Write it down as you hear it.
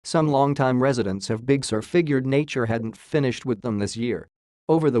Some longtime residents of Big Sur figured nature hadn't finished with them this year.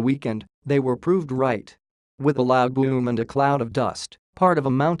 Over the weekend, they were proved right. With a loud boom and a cloud of dust, part of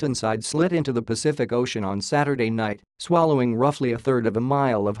a mountainside slid into the Pacific Ocean on Saturday night, swallowing roughly a third of a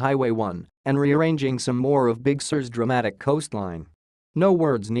mile of Highway 1 and rearranging some more of Big Sur's dramatic coastline. No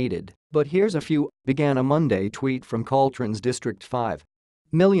words needed, but here's a few, began a Monday tweet from Caltrans District 5.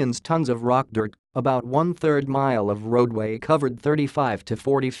 Millions tons of rock dirt, about 1/3 mile of roadway covered 35 to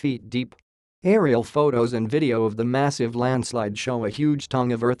 40 feet deep. Aerial photos and video of the massive landslide show a huge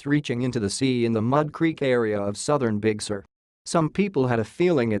tongue of earth reaching into the sea in the Mud Creek area of southern Big Sur. Some people had a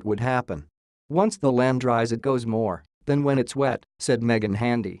feeling it would happen. Once the land dries it goes more than when it's wet, said Megan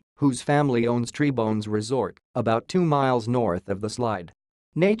Handy, whose family owns Treebones Resort, about 2 miles north of the slide.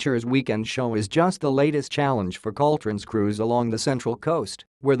 Nature's Weekend Show is just the latest challenge for Caltrans crews along the Central Coast,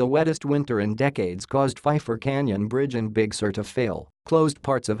 where the wettest winter in decades caused Pfeiffer Canyon Bridge in Big Sur to fail, closed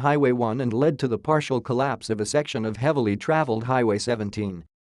parts of Highway 1 and led to the partial collapse of a section of heavily traveled Highway 17.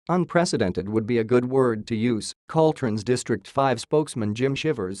 Unprecedented would be a good word to use, Caltrans District 5 spokesman Jim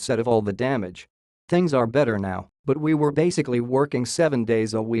Shivers said of all the damage. Things are better now, but we were basically working 7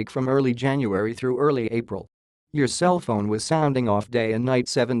 days a week from early January through early April. Your cell phone was sounding off day and night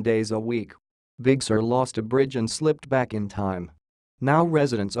 7 days a week. Big Sur lost a bridge and slipped back in time. Now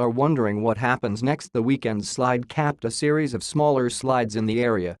residents are wondering what happens next. The weekend's slide capped a series of smaller slides in the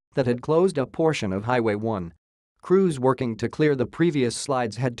area that had closed a portion of Highway 1. Crews working to clear the previous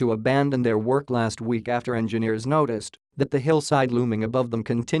slides had to abandon their work last week after engineers noticed that the hillside looming above them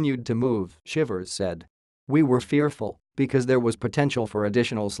continued to move, Shivers said. We were fearful because there was potential for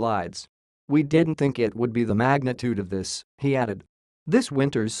additional slides. We didn't think it would be the magnitude of this, he added. This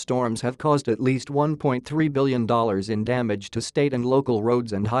winter's storms have caused at least $1.3 billion in damage to state and local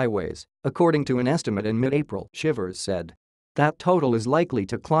roads and highways, according to an estimate in mid-April, Shivers said. That total is likely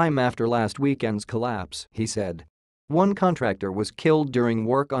to climb after last weekend's collapse, he said. One contractor was killed during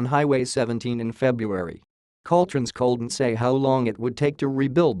work on Highway 17 in February. Caltrans couldn't say how long it would take to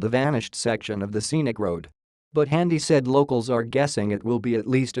rebuild the vanished section of the scenic road. But Handy said locals are guessing it will be at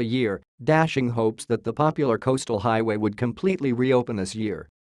least a year, dashing hopes that the popular coastal highway would completely reopen this year.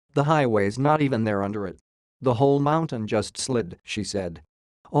 The highway's not even there under it. The whole mountain just slid, she said.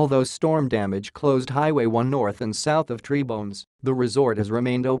 Although storm damage closed Highway 1 north and south of Treebones, the resort has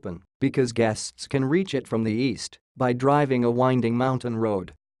remained open because guests can reach it from the east by driving a winding mountain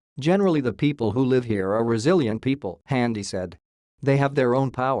road. Generally the people who live here are resilient people, Handy said. They have their own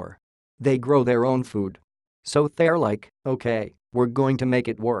power. They grow their own food. So they're like, okay, we're going to make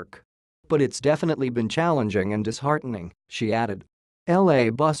it work. But it's definitely been challenging and disheartening, she added.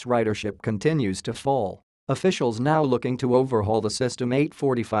 LA bus ridership continues to fall. Officials now looking to overhaul the system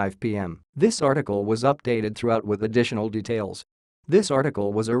 8:45 p.m. This article was updated throughout with additional details. This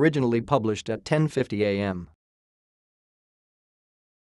article was originally published at 10:50 a.m.